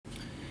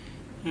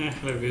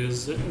Hello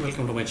viewers,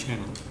 welcome to my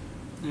channel.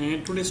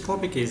 Today's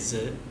topic is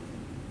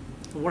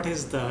what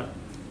is the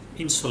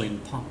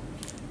insulin pump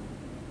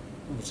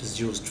which is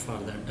used for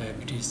the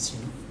diabetes.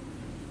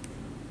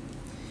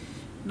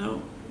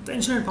 Now the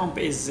insulin pump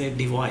is a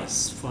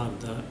device for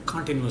the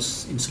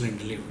continuous insulin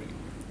delivery,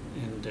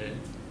 and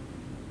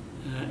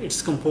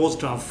it's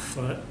composed of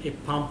a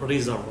pump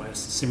reservoir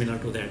similar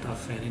to that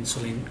of an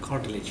insulin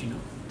cartridge, or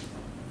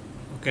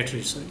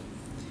cartridge, sorry,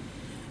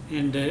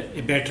 and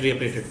a battery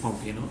operated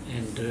pump,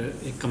 and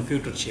a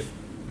computer chip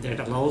that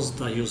allows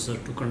the user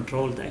to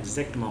control the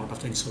exact amount of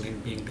the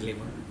insulin being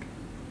delivered.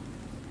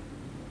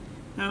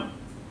 Now,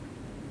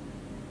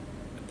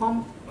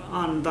 pump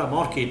on the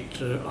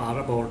market are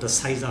about the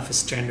size of a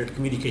standard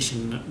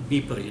communication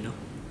beeper,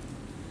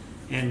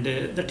 and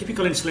the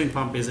typical insulin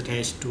pump is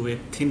attached to a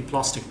thin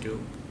plastic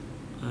tube,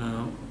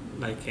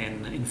 like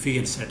an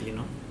infusion set,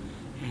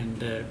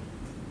 and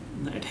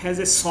it has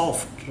a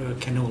soft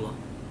cannula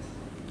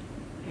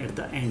at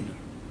the end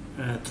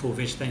through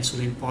which the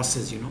insulin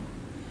passes,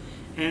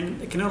 and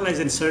the cannula is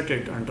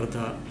inserted under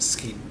the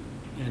skin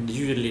and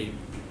usually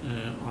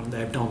on the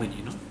abdomen,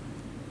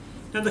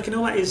 Now the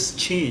cannula is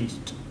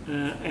changed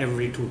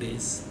every 2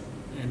 days,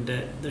 and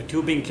the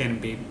tubing can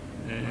be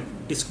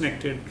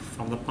disconnected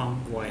from the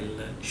pump while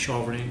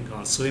showering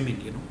or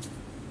swimming,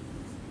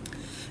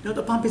 Now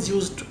the pump is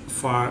used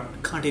for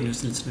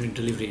continuous insulin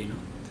delivery,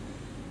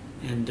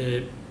 and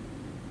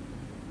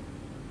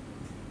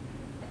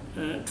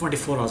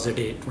 24 hours a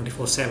day,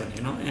 24/7,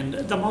 and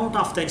the amount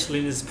of the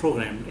insulin is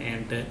programmed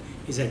and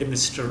is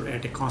administered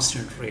at a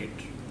constant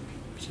rate,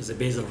 which is a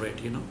basal rate,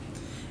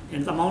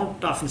 and the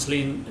amount of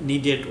insulin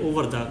needed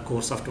over the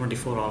course of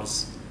 24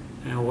 hours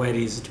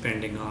varies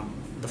depending on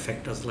the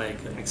factors like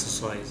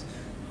exercise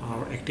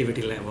or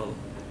activity level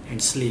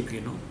and sleep,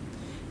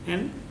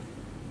 and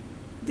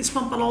this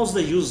pump allows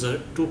the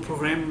user to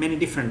program many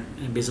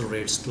different basal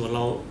rates to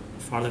allow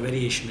for the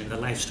variation in the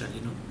lifestyle,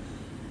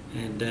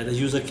 and the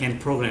user can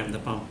program the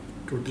pump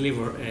to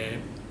deliver a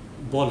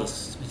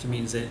bolus, which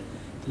means a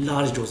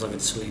large dose of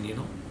insulin,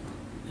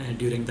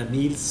 during the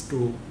meals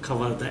to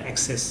cover the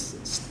excess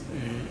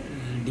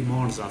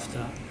demands of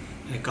the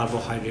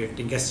carbohydrate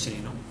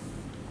ingestion,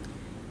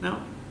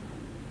 Now,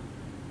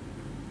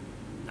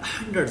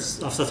 hundreds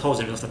of the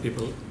thousands of the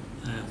people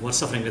who are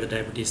suffering with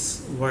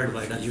diabetes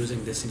worldwide are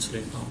using this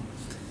insulin pump,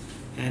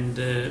 and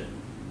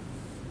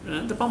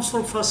the pumps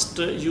were first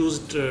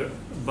used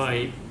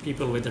by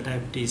people with the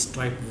diabetes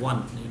type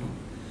 1,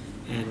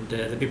 and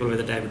the people with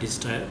the diabetes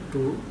type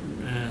 2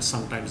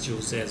 sometimes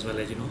use as well,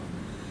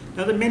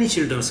 Now the many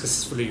children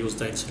successfully use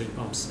the insulin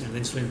pumps, and the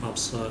insulin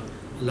pumps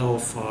allow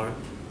for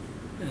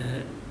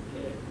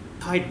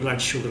tight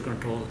blood sugar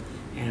control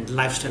and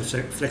lifestyle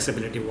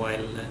flexibility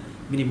while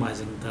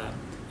minimizing the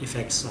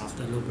effects of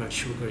the low blood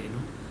sugar,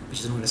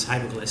 which is known as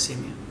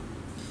hypoglycemia.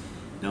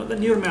 Now the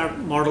newer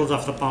models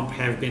of the pump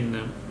have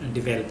been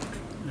developed,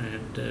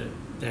 and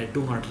they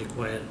do not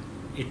require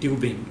a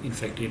tubing, in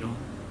fact,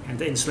 and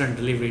the insulin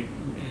delivery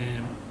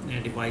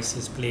device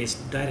is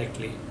placed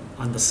directly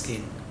on the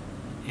skin,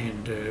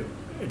 and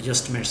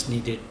adjustments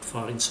needed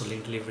for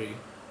insulin delivery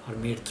are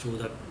made through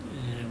the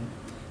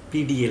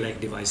PDA-like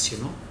device,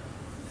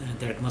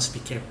 that must be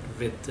kept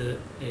with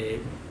a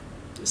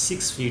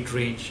 6 feet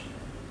range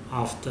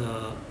of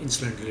the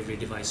insulin delivery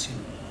device,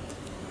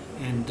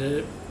 and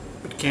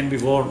it can be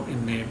worn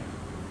in a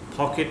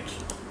pocket,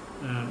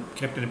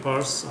 kept in a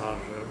purse, or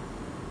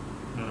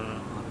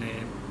on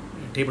a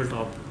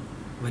tabletop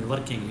when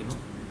working,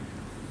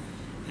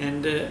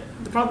 And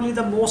probably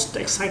the most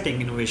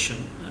exciting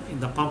innovation in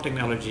the pump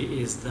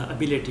technology is the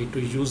ability to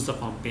use the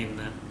pump in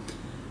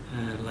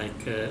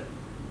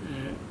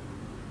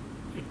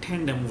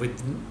tandem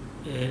with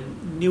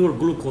newer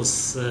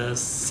glucose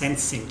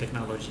sensing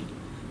technology,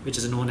 which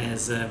is known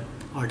as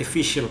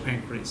artificial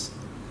pancreas,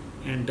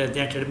 and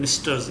that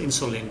administers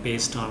insulin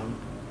based on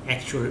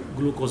actual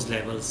glucose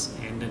levels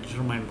and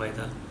determined by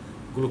the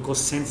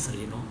glucose sensor,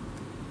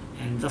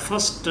 And the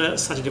first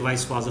such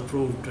device was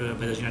approved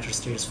by the United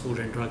States Food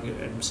and Drug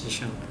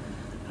Administration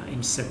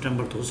in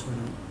September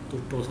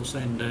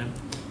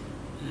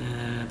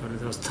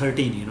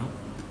 2013,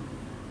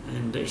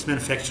 and it's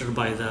manufactured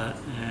by the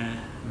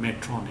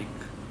Medtronic,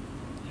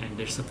 and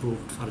it's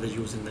approved for the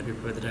use in the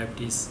people with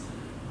diabetes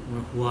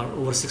who are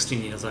over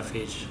 16 years of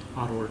age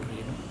or older,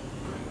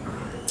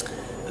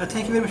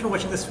 Thank you very much for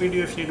watching this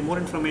video. If you need more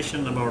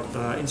information about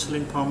the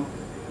insulin pump,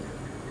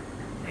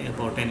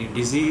 about any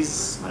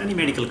disease or any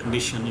medical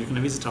condition, you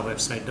can visit our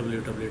website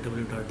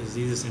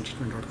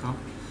www.diseasesandtreatment.com,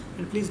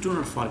 and please do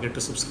not forget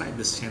to subscribe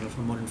this channel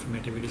for more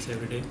informative videos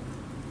every day.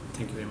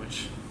 Thank you very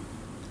much.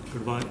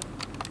 Goodbye.